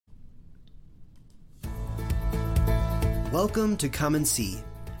Welcome to Come and See,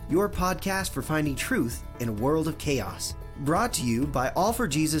 your podcast for finding truth in a world of chaos. Brought to you by All for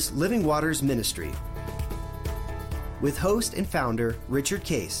Jesus Living Waters Ministry. With host and founder Richard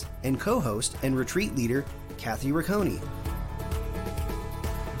Case and co-host and retreat leader Kathy Ricconi.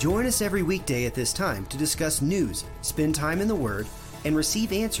 Join us every weekday at this time to discuss news, spend time in the Word, and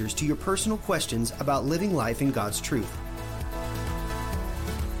receive answers to your personal questions about living life in God's truth.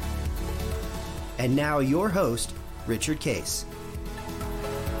 And now your host, Richard Case.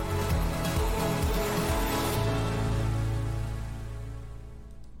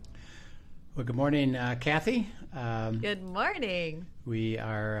 Well, good morning, Kathy. Good morning. We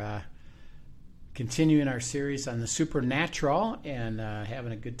are continuing our series on the supernatural and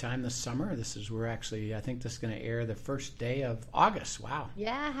having a good time this summer. I think this is going to air the first day of August. Wow.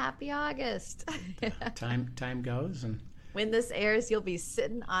 Yeah, happy August. Time goes. And when this airs, you'll be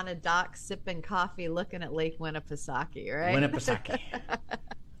sitting on a dock sipping coffee looking at Lake Winnipesaukee, right? Winnipesaukee.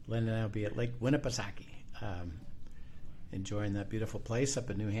 Linda and I will be at Lake Winnipesaukee, enjoying that beautiful place up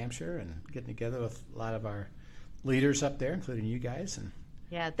in New Hampshire and getting together with a lot of our leaders up there, including you guys. And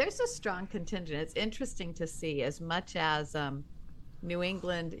yeah, there's a strong contingent. It's interesting to see, as much as New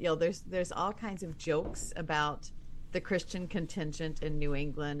England, there's all kinds of jokes about the Christian contingent in New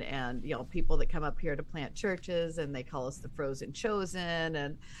England, and people that come up here to plant churches, and they call us the frozen chosen,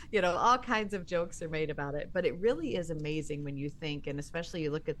 and all kinds of jokes are made about it. But it really is amazing when you think, and especially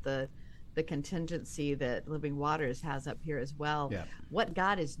you look at the contingency that Living Waters has up here as well. Yeah. What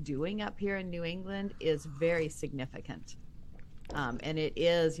God is doing up here in New England is very significant. And it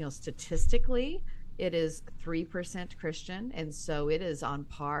is, statistically, it is 3% Christian. And so it is on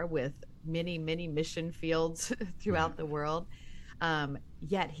par with many, many mission fields throughout the world.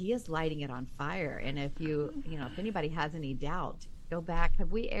 Yet he is lighting it on fire. And if if anybody has any doubt, go back.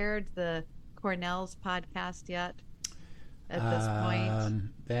 Have we aired the Cornell's podcast yet at this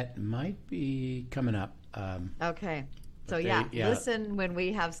point? That might be coming up. Okay. So listen when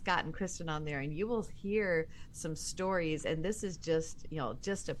we have Scott and Kristen on there, and you will hear some stories. And this is just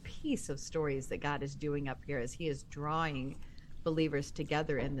a piece of stories that God is doing up here as he is drawing believers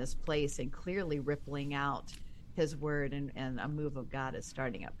together in this place and clearly rippling out his word, and a move of God is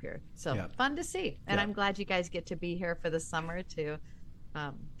starting up here. So fun to see. And I'm glad you guys get to be here for the summer to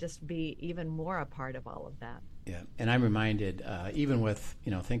just be even more a part of all of that. Yeah. And I'm reminded, even with,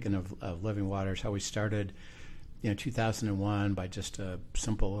 thinking of Living Waters, how we started 2001 by just a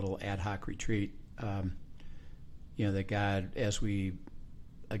simple little ad hoc retreat, that God, as we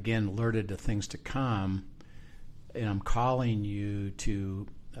again alerted to things to come, and I'm calling you to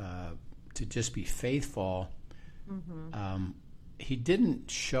just be faithful. Mm-hmm. He didn't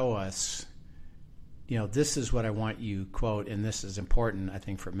show us, this is what I want you, quote, and this is important, I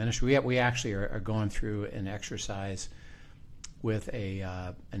think, for ministry. We actually are going through an exercise with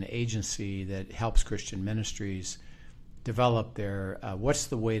an agency that helps Christian ministries develop their what's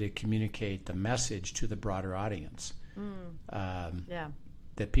the way to communicate the message to the broader audience.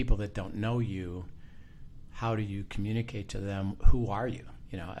 That people that don't know you, how do you communicate to them? Who are you?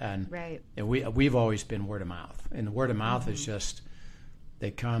 And we've always been word of mouth, and the word of mouth is just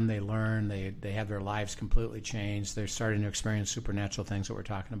they come, they learn, they have their lives completely changed. They're starting to experience supernatural things that we're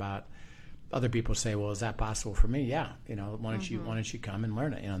talking about. Other people say, well, is that possible for me? Yeah. Why don't you come and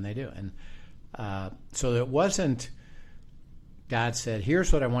learn it? And they do. And so it wasn't, God said,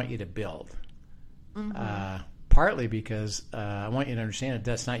 here's what I want you to build. Partly because I want you to understand that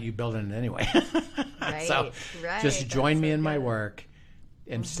that's not you building it anyway. So just join me in my work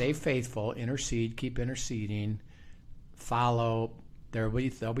and stay faithful, intercede, keep interceding, follow. There'll be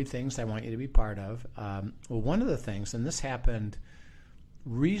things I want you to be part of. Well, one of the things, and this happened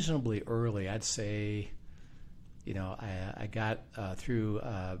reasonably early, I'd say, I got through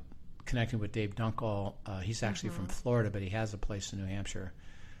connecting with Dave Dunkel. He's actually from Florida, but he has a place in New Hampshire.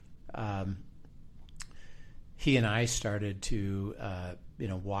 He and I started to,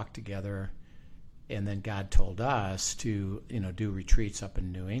 walk together, and then God told us to, do retreats up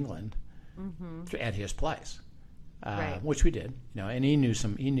in New England at his place, which we did. And he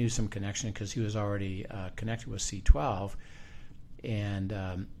knew some connection because he was already connected with C12.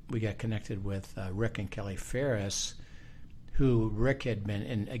 And we got connected with Rick and Kelly Ferris, who Rick had been,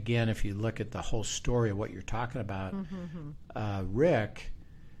 and again, if you look at the whole story of what you're talking about, Rick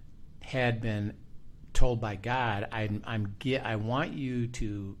had been told by God, I want you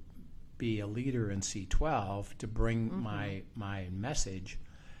to be a leader in C12 to bring my message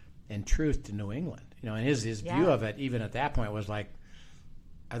and truth to New England. And his view of it, even at that point, was like,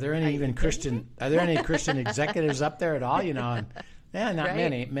 are there any Christian executives up there at all? And not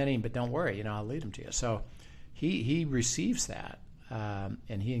many, but don't worry, I'll lead them to you. So he receives that,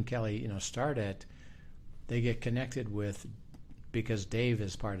 and he and Kelly, start it. They get connected with, because Dave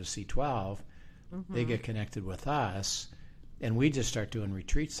is part of C12. They get connected with us, and we just start doing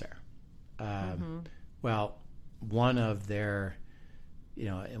retreats there. Well, one of their,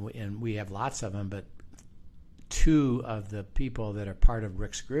 and we have lots of them, but two of the people that are part of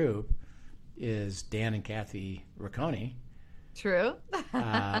Rick's group is Dan and Kathy Riccone. True.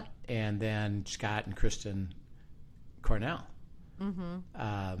 And then Scott and Kristen Cornell.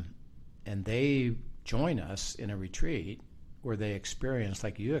 And they join us in a retreat where they experience,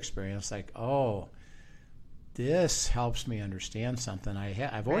 like you experienced, like, oh, this helps me understand something.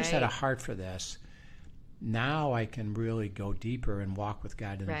 I've always had a heart for this. Now I can really go deeper and walk with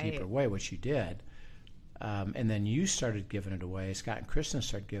God in a deeper way, which you did. And then you started giving it away. Scott and Kristen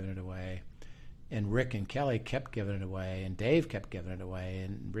started giving it away. And Rick and Kelly kept giving it away. And Dave kept giving it away.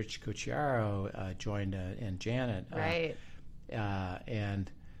 And Rich Cucciaro joined, and Janet.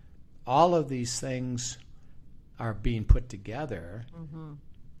 And all of these things are being put together.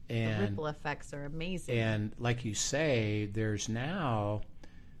 And the ripple effects are amazing. And like you say, there's now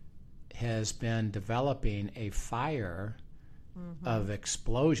has been developing a fire of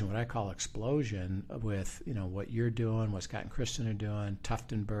explosion, what I call explosion, with what you're doing, what Scott and Kristen are doing,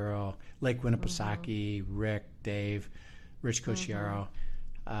 Tuftonboro, Lake Winnipesaukee, Rick, Dave, Rich Cucciaro,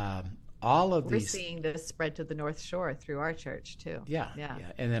 all of these. We're seeing this spread to the North Shore through our church too. Yeah.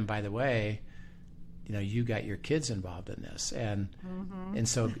 And then, by the way, you got your kids involved in this, and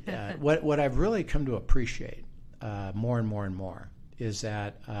so what I've really come to appreciate more and more and more is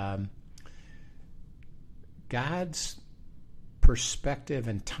that God's perspective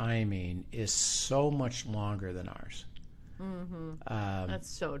and timing is so much longer than ours. That's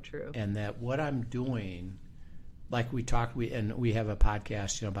so true. And that what I'm doing, like we talked, we have a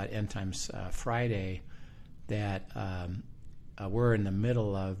podcast, about End Times Friday, that we're in the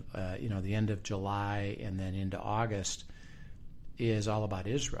middle of, the end of July and then into August, is all about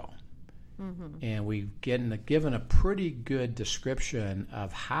Israel. And we've given a pretty good description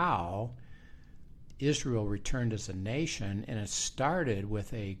of how Israel returned as a nation, and it started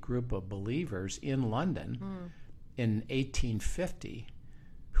with a group of believers in London in 1850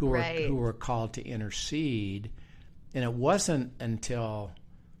 who were called to intercede, and it wasn't until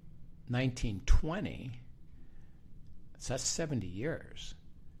 1920, so that's 70 years,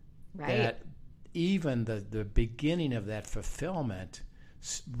 that even the beginning of that fulfillment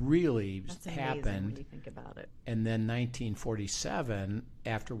really happened. When you think about it. And then 1947,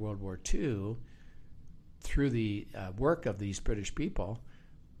 after World War II, through the work of these British people,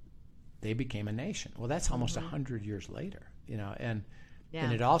 they became a nation. Well, that's almost 100 years later, and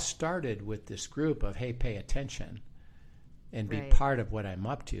it all started with this group of, hey, pay attention and be part of what I'm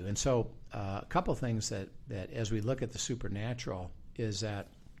up to. And so a couple things that as we look at the supernatural is that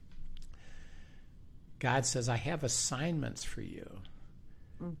God says, I have assignments for you.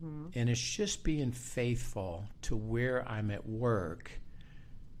 And it's just being faithful to where I'm at work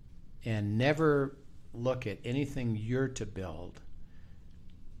and never look at anything you're to build.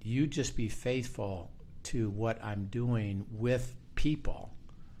 You just be faithful to what I'm doing with people.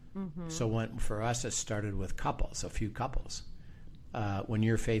 So for us, it started with couples, a few couples. When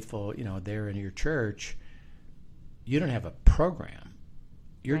you're faithful, there in your church, you don't have a program.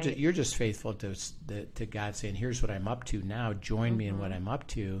 You're just faithful to God, saying, here's what I'm up to now. Join me in what I'm up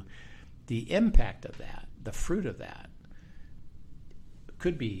to. The impact of that, the fruit of that,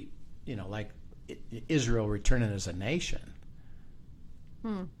 could be, like Israel returning as a nation.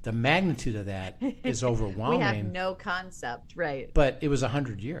 The magnitude of that is overwhelming. We have no concept, right? But it was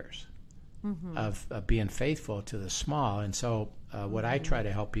 100 years of being faithful to the small. And so what I try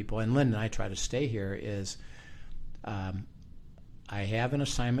to help people, and Lynn and I try to stay here, is I have an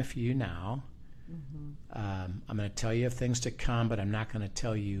assignment for you now. I'm going to tell you of things to come, but I'm not going to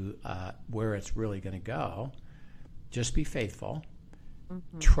tell you where it's really going to go. Just be faithful.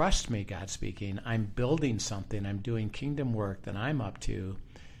 Trust me, God speaking. I'm building something. I'm doing kingdom work that I'm up to.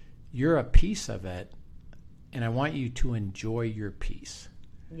 You're a piece of it, and I want you to enjoy your piece.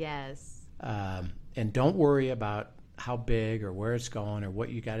 Yes. And don't worry about how big or where it's going or what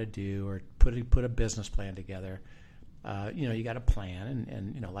you got to do or put a business plan together. You got a plan,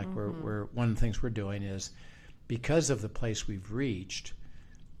 and like we're one of the things we're doing is, because of the place we've reached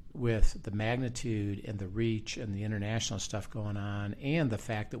with the magnitude and the reach and the international stuff going on, and the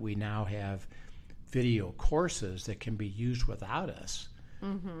fact that we now have video courses that can be used without us.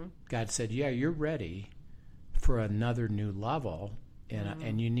 God said, yeah, you're ready for another new level,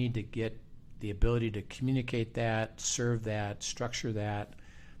 and you need to get the ability to communicate that, serve that, structure that,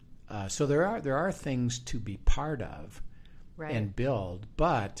 So there are things to be part of Right. and build,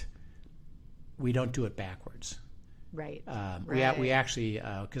 but we don't do it backwards. Right. We actually,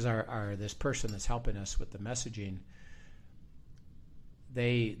 because our this person that's helping us with the messaging,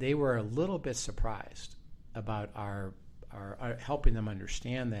 they were a little bit surprised about our helping them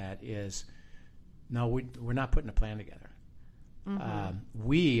understand that is, no, we're not putting a plan together.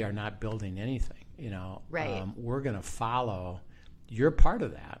 We are not building anything. Right. We're going to follow. You're part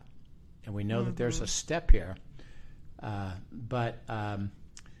of that, and we know that there's a step here, but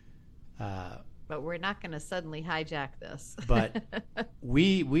we're not going to suddenly hijack this. But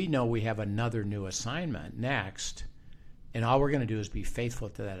we know we have another new assignment next, and all we're going to do is be faithful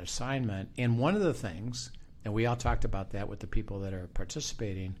to that assignment. And one of the things, and we all talked about that with the people that are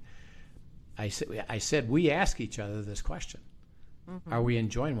participating, I said we ask each other this question: Are we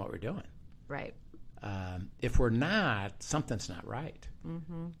enjoying what we're doing? Right. If we're not, something's not right.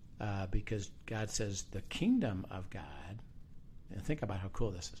 Because God says the kingdom of God, and think about how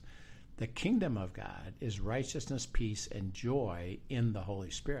cool this is. The kingdom of God is righteousness, peace, and joy in the Holy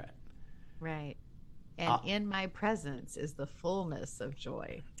Spirit. Right. And in my presence is the fullness of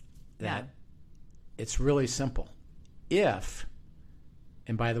joy. It's really simple. If,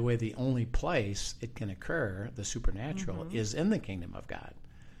 and by the way, the only place it can occur, the supernatural, is in the kingdom of God.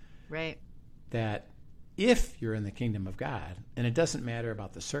 Right. That if you're in the kingdom of God, and it doesn't matter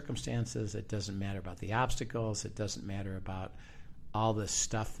about the circumstances, it doesn't matter about the obstacles, it doesn't matter about all this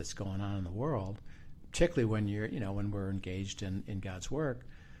stuff that's going on in the world, particularly when we're engaged in God's work.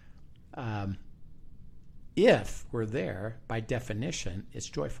 If we're there, by definition, it's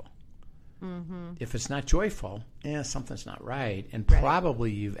joyful. If it's not joyful, something's not right, and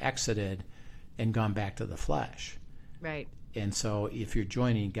probably you've exited and gone back to the flesh. Right. And so if you're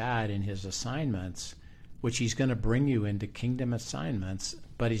joining God in his assignments, which he's going to bring you into kingdom assignments,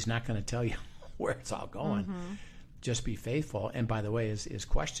 but he's not going to tell you where it's all going. Just be faithful. And by the way, his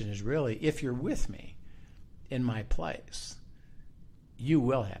question is really, if you're with me in my place, you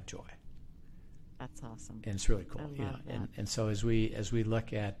will have joy. That's awesome. And it's really cool. I love that. And so as we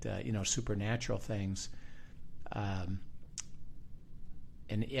look at supernatural things, and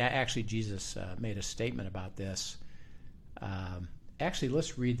actually Jesus made a statement about this. Actually,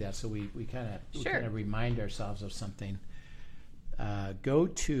 let's read that so we kind of remind ourselves of something. Go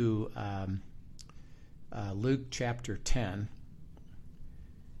to Luke chapter 10,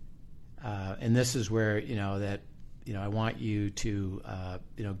 and this is where I want you to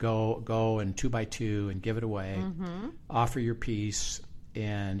go and 2 by 2 and give it away, offer your peace,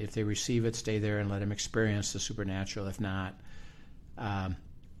 and if they receive it, stay there and let them experience the supernatural. If not,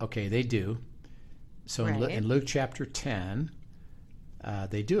 they do. So in Luke chapter 10.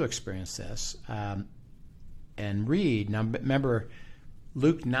 They do experience this. And read. Now, remember,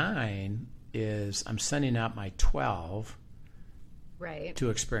 Luke 9 is, I'm sending out my 12 to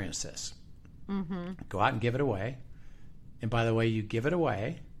experience this. Go out and give it away. And by the way, you give it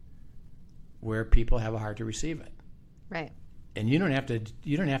away where people have a heart to receive it. Right. And you don't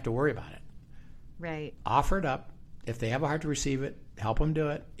have to worry about it. Right. Offer it up. If they have a heart to receive it, help them do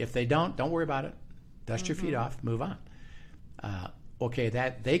it. If they don't worry about it. Dust your feet off, move on.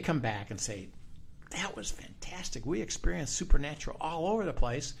 That they come back and say, that was fantastic. We experienced supernatural all over the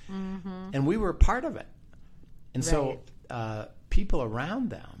place, and we were part of it. And so people around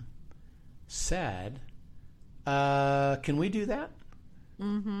them said, can we do that?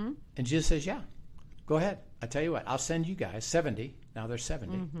 And Jesus says, yeah, go ahead. I tell you what, I'll send you guys 70. Now there's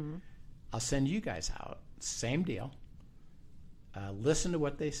 70. I'll send you guys out. Same deal. Listen to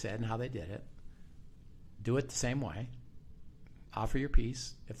what they said and how they did it. Do it the same way. Offer your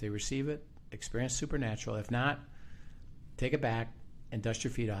peace. If they receive it, experience supernatural. If not, take it back and dust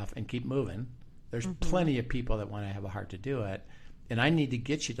your feet off and keep moving. There's plenty of people that want to have a heart to do it, and I need to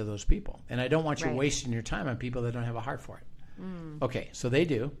get you to those people. And I don't want you wasting your time on people that don't have a heart for it. Okay, so they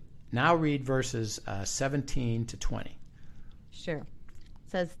do. Now read verses 17 to 20. Sure.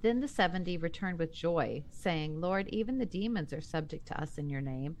 It says, Then the 70 returned with joy, saying, Lord, even the demons are subject to us in your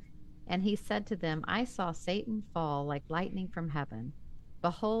name. And he said to them, I saw Satan fall like lightning from heaven.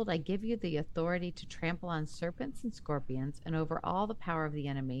 Behold, I give you the authority to trample on serpents and scorpions and over all the power of the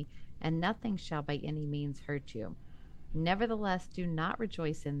enemy, and nothing shall by any means hurt you. Nevertheless, do not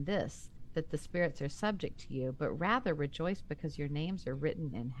rejoice in this, that the spirits are subject to you, but rather rejoice because your names are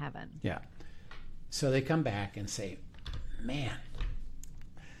written in heaven. Yeah. So they come back and say, man,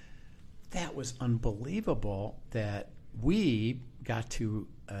 that was unbelievable that we got to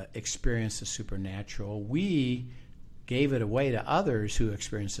experience the supernatural. We gave it away to others who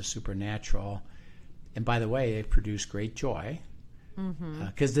experienced the supernatural. And by the way, it produced great joy.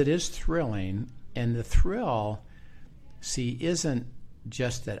 because it is thrilling, and the thrill, see, isn't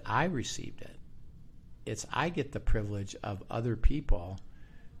just that I received it. It's I get the privilege of other people,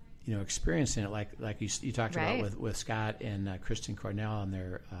 experiencing it, like you talked about with Scott and Kristen Cornell and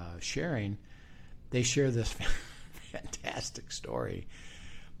their sharing. They share this fantastic story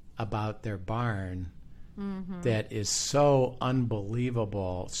about their barn that is so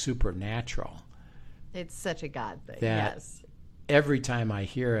unbelievable, supernatural. It's such a God thing. Yes. Every time I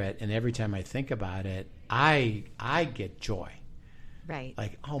hear it and every time I think about it, I get joy. Right.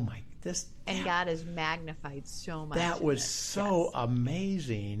 Like, oh my, and God is magnified so much. That was so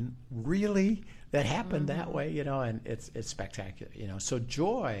amazing. Really? That happened that way, and it's spectacular, So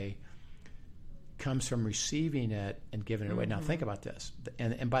joy comes from receiving it and giving it away. Now think about this.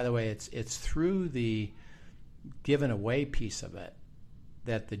 And by the way, it's through the given away piece of it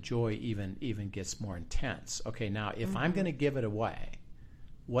that the joy even gets more intense. Okay, now if I'm going to give it away,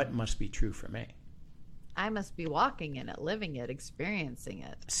 what must be true for me? I must be walking in it, living it, experiencing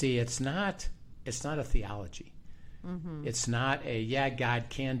it. See, it's not a theology. It's not God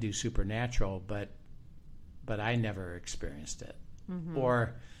can do supernatural, but I never experienced it.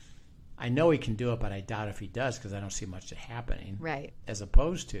 Or I know he can do it, but I doubt if he does because I don't see much happening. Right. As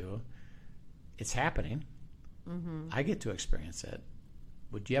opposed to, it's happening. I get to experience it.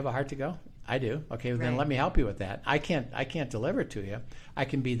 Would you have a heart to go? I do. Okay, well, then let me help you with that. I can't deliver it to you. I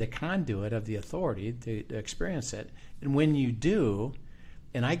can be the conduit of the authority to experience it. And when you do,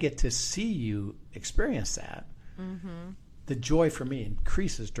 and I get to see you experience that, the joy for me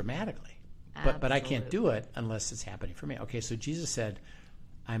increases dramatically. But I can't do it unless it's happening for me. Okay, so Jesus said,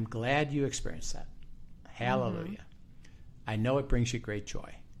 I'm glad you experienced that. Hallelujah. I know it brings you great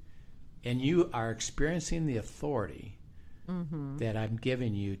joy. And you are experiencing the authority that I'm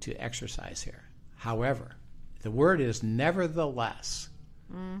giving you to exercise here. However, the word is nevertheless.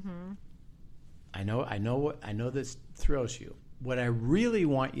 I know this thrills you. What I really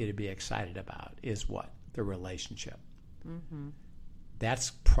want you to be excited about is what? The relationship.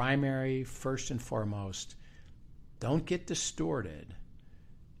 That's primary, first and foremost. Don't get distorted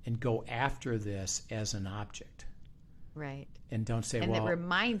and go after this as an object. Right. And don't say, and it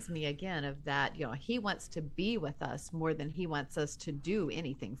reminds me again of that, he wants to be with us more than he wants us to do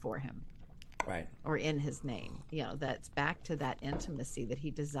anything for him. Right. Or in his name. That's back to that intimacy that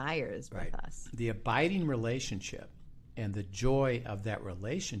he desires with us. The abiding relationship and the joy of that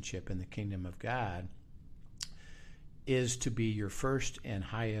relationship in the kingdom of God is to be your first and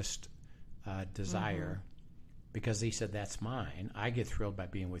highest desire, because he said, that's mine. I get thrilled by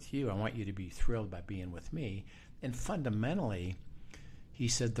being with you. I want you to be thrilled by being with me. And fundamentally, he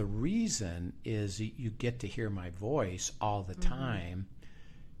said, the reason is you get to hear my voice all the time.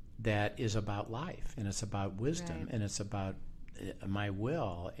 That is about life, and it's about wisdom, and it's about my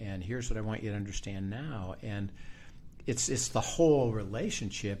will, and here's what I want you to understand now. And it's the whole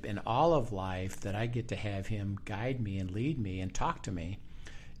relationship in all of life that I get to have him guide me and lead me and talk to me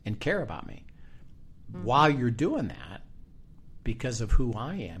and care about me. While you're doing that, because of who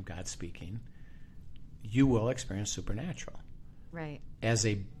I am, God speaking, you will experience supernatural. Right. As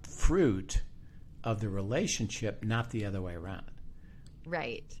a fruit of the relationship, not the other way around.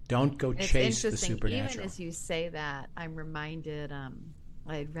 Right. Don't go chase the supernatural. Even as you say that, I'm reminded,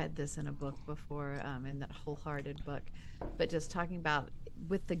 I had read this in a book before, in that Wholehearted book, but just talking about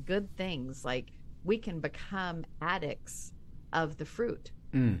with the good things, like we can become addicts of the fruit.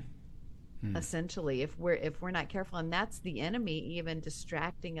 Essentially, if we're not careful, and that's the enemy even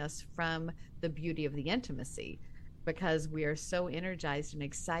distracting us from the beauty of the intimacy, because we are so energized and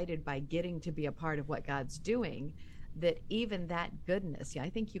excited by getting to be a part of what God's doing, that even that goodness, I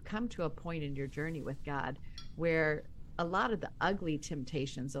think you come to a point in your journey with God where a lot of the ugly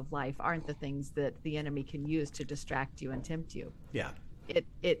temptations of life aren't the things that the enemy can use to distract you and tempt you. Yeah.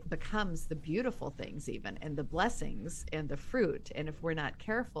 It becomes the beautiful things even, and the blessings and the fruit. And if we're not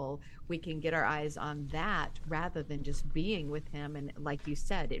careful, we can get our eyes on that rather than just being with him. And like you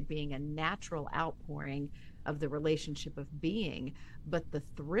said, it being a natural outpouring of the relationship of being. But the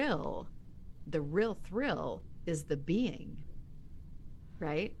thrill, the real thrill, is the being.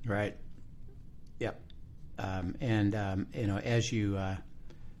 Right? Right. Yep. As you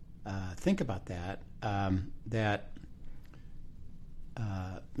think about that,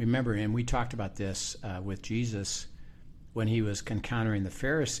 remember, and we talked about this with Jesus when he was encountering the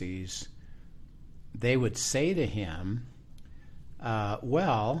Pharisees. They would say to him,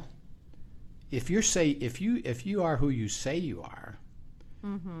 "Well, if you are who you say you are,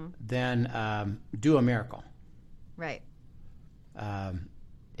 then do a miracle." Right.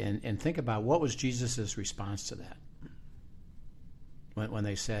 And think about what was Jesus' response to that. when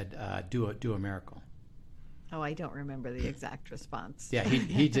they said, do a miracle. Oh, I don't remember the exact response. Yeah,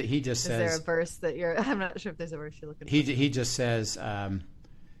 he just says. Is there a verse that you're? I'm not sure if there's a verse you're looking for. He just says,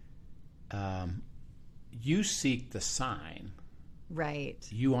 you seek the sign. Right.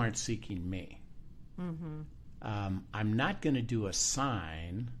 You aren't seeking me. I'm not going to do a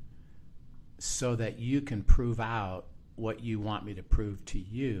sign so that you can prove out what you want me to prove to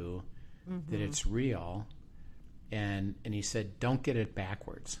you, that it's real. And he said, don't get it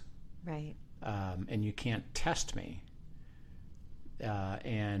backwards. Right. And you can't test me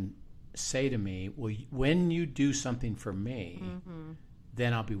and say to me, well, when you do something for me,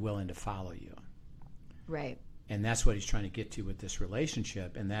 then I'll be willing to follow you. Right. And that's what he's trying to get to with this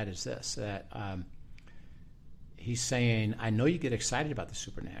relationship, and that is this, that he's saying, I know you get excited about the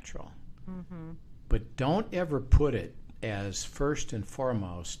supernatural, but don't ever put it as first and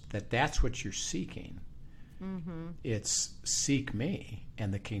foremost that that's what you're seeking. It's seek me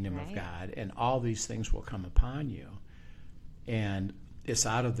and the kingdom of God, and all these things will come upon you. And it's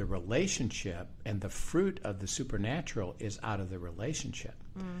out of the relationship, and the fruit of the supernatural is out of the relationship,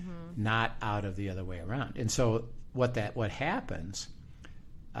 not out of the other way around. And so what happens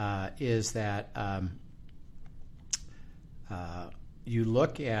is that you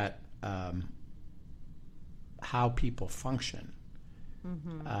look at how people function.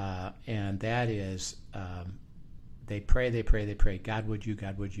 And that is, they pray, God would you,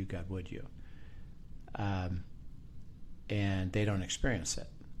 God would you, God would you. And they don't experience it.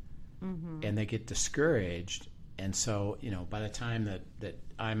 And they get discouraged. And so, by the time that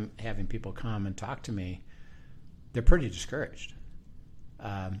I'm having people come and talk to me, they're pretty discouraged.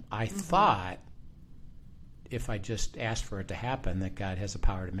 I thought if I just asked for it to happen, that God has the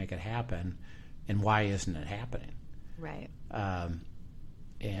power to make it happen, and why isn't it happening? Right.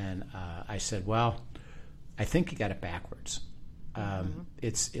 And I said, well, I think you got it backwards.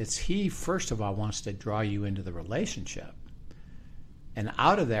 It's he, first of all, wants to draw you into the relationship. And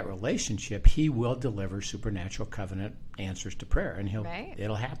out of that relationship, he will deliver supernatural covenant answers to prayer, and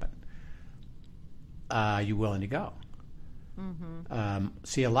it'll happen. You willing to go?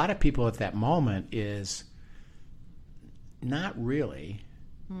 See, a lot of people at that moment is not really,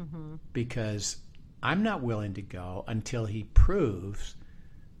 because I'm not willing to go until he proves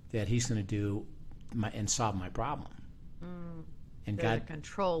that he's going to do and solve my problem. And There's a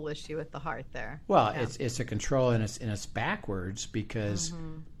control issue at the heart there. Well, it's a control, and it's backwards, because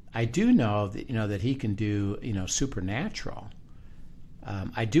I do know that that he can do supernatural.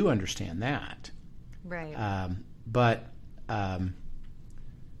 I do understand that. Right. But I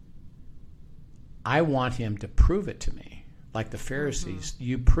want him to prove it to me, like the Pharisees.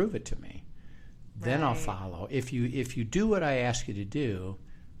 You prove it to me, then I'll follow. If you do what I ask you to do,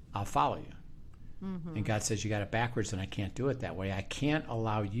 I'll follow you. And God says, you got it backwards, and I can't do it that way. I can't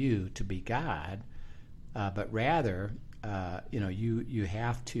allow you to be God, but rather, you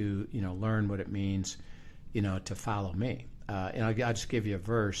have to, learn what it means, to follow me. And I'll just give you a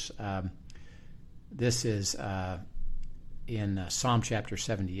verse. This is in Psalm chapter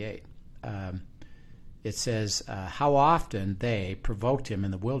 78. It says, how often they provoked him in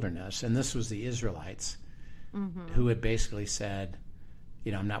the wilderness. And this was the Israelites who had basically said,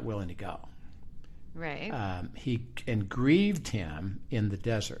 I'm not willing to go. Right. He grieved him in the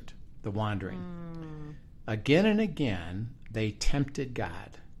desert, the wandering. Again and again, they tempted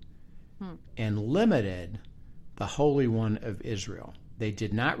God and limited the Holy One of Israel. They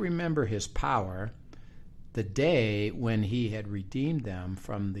did not remember his power the day when he had redeemed them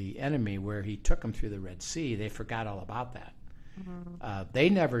from the enemy, where he took them through the Red Sea. They forgot all about that. They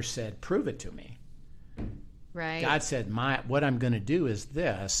never said, prove it to me. Right. God said, what I'm going to do is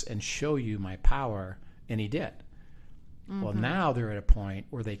this, and show you my power, and he did. Well, now they're at a point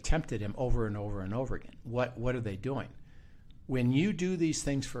where they tempted him over and over and over again. What are they doing? When you do these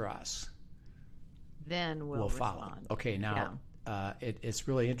things for us, then we'll follow. Respond. Okay, now it's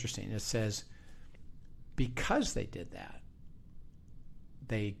really interesting. It says, because they did that,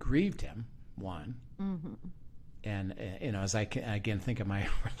 they grieved him, one. And, as I can, again, think of my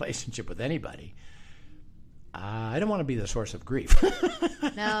relationship with anybody, I don't want to be the source of grief.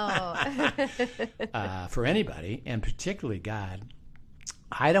 No. For anybody, and particularly God.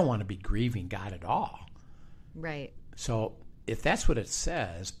 I don't want to be grieving God at all. Right. So if that's what it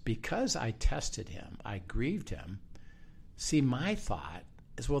says, because I tested him, I grieved him, see, my thought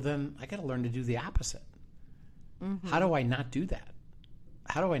is, well, then I got to learn to do the opposite. How do I not do that?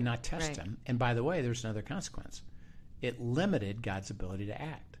 How do I not test him? And by the way, there's another consequence. It limited God's ability to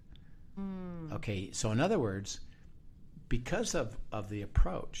act. Okay, so in other words, because of the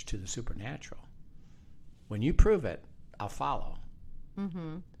approach to the supernatural, when you prove it, I'll follow.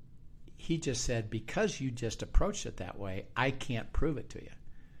 Mm-hmm. He just said, because you just approached it that way, I can't prove it to you.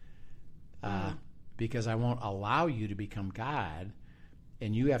 Because I won't allow you to become God,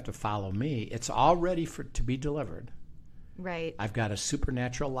 and you have to follow me. It's all ready to be delivered. Right. I've got a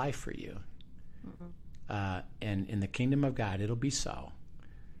supernatural life for you. And in the kingdom of God, it'll be so.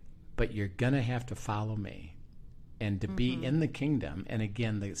 But you're going to have to follow me. And to be in the kingdom, and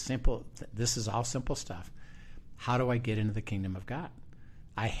again, this is all simple stuff. How do I get into the kingdom of God?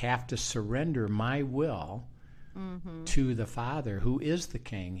 I have to surrender my will to the Father, who is the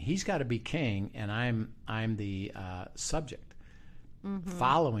King. He's got to be King, and I'm the subject,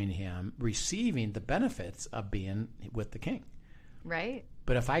 following him, receiving the benefits of being with the King. Right.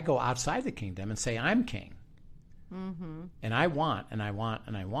 But if I go outside the kingdom and say I'm King, and I want, and I want,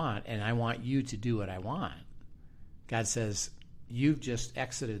 and I want, and I want you to do what I want, God says, you've just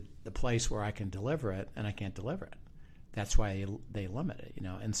exited the place where I can deliver it, and I can't deliver it. That's why they limit it, you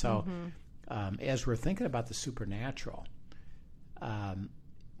know. And so, as we're thinking about the supernatural,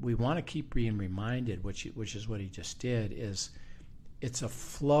 we want to keep being reminded, which is what he just did, is it's a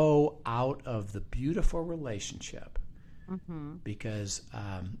flow out of the beautiful relationship. Because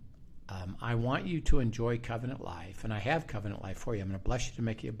I want you to enjoy covenant life, and I have covenant life for you. I'm going to bless you to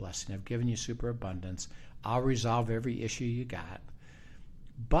make you a blessing. I've given you superabundance. I'll resolve every issue you got.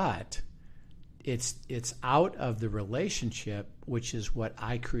 But it's out of the relationship, which is what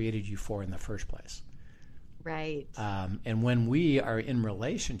I created you for in the first place. Right. And when we are in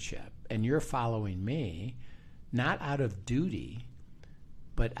relationship and you're following me, not out of duty,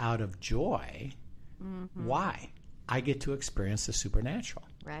 but out of joy, why? I get to experience the supernatural.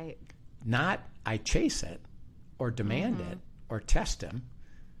 Right. Not I chase it or demand it or test him.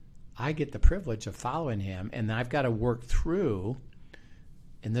 I get the privilege of following him, and I've got to work through,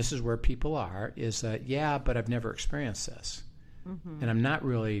 and this is where people are, is but I've never experienced this. And I'm not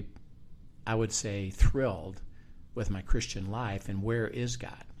really, I would say, thrilled with my Christian life, and where is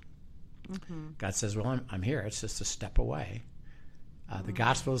God? God says, well, I'm here. It's just a step away. The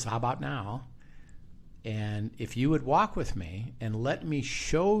gospel is, how about now? And if you would walk with me and let me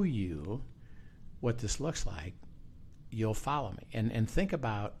show you what this looks like, you'll follow me. And think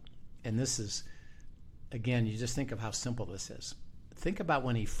about, and this is, again, you just think of how simple this is. Think about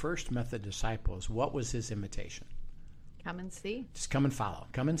when he first met the disciples, what was his invitation? Come and see. Just come and follow.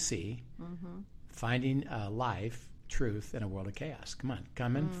 Come and see. Finding life, truth in a world of chaos. Come on,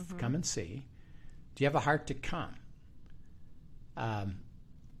 come and see. Do you have a heart to come?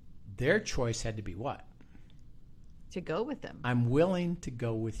 Their choice had to be what? To go with them. I'm willing to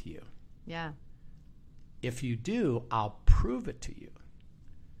go with you. Yeah. If you do, I'll prove it to you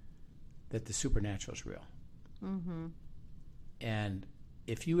that the supernatural is real. And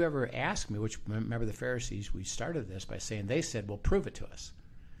if you ever ask me, which, remember the Pharisees, we started this by saying, they said, well, prove it to us.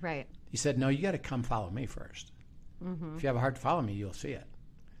 Right. He said, no, you got to come follow me first. If you have a heart to follow me, you'll see it.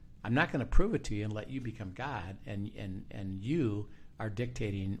 I'm not going to prove it to you and let you become God, and you are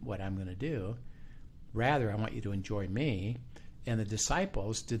dictating what I'm going to do. Rather, I want you to enjoy me. And the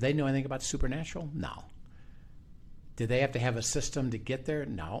disciples, did they know anything about the supernatural? No. Did they have to have a system to get there?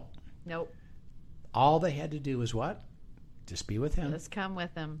 No. Nope. All they had to do was what? Just be with him. Just come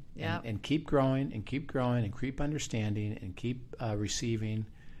with him. Yeah. And keep growing and keep growing and keep understanding and keep receiving.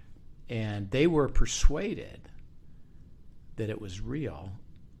 And they were persuaded that it was real,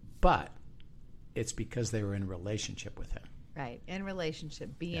 but it's because they were in relationship with him. Right. In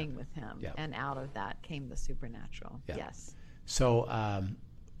relationship, being with him. Yeah. And out of that came the supernatural. Yeah. Yes. So,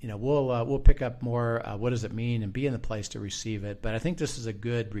 we'll pick up more. What does it mean, and be in the place to receive it? But I think this is a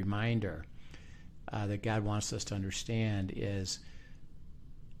good reminder that God wants us to understand is,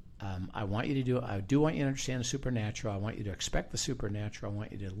 I do want you to understand the supernatural. I want you to expect the supernatural. I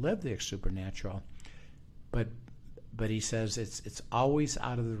want you to live the supernatural. But he says it's always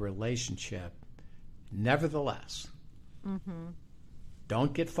out of the relationship. Nevertheless,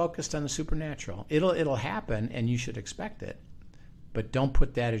 don't get focused on the supernatural. It'll happen, and you should expect it. But don't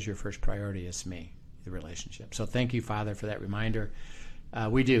put that as your first priority. It's me, the relationship. So thank you, Father, for that reminder.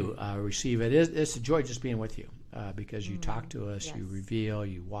 We do receive it. It's a joy just being with you because you talk to us, Yes. you reveal,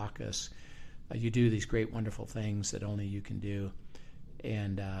 you walk us. You do these great, wonderful things that only you can do.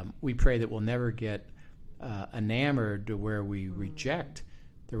 And we pray that we'll never get enamored to where we reject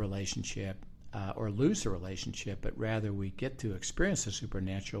the relationship or lose the relationship, but rather we get to experience the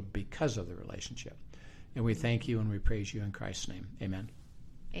supernatural because of the relationship. And we thank you and we praise you in Christ's name. Amen.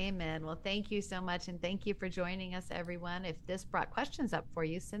 Amen. Well, thank you so much. And thank you for joining us, everyone. If this brought questions up for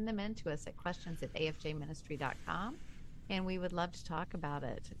you, send them in to us at questions@afjministry.com. And we would love to talk about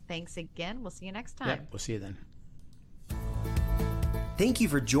it. Thanks again. We'll see you next time. Yeah, we'll see you then. Thank you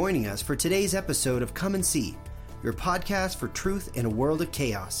for joining us for today's episode of Come and See, your podcast for truth in a world of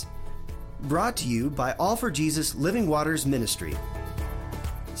chaos. Brought to you by All for Jesus Living Waters Ministry.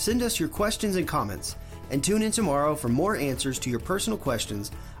 Send us your questions and comments, and tune in tomorrow for more answers to your personal questions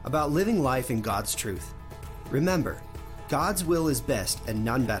about living life in God's truth. Remember, God's will is best and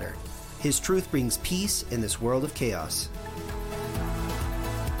none better. His truth brings peace in this world of chaos.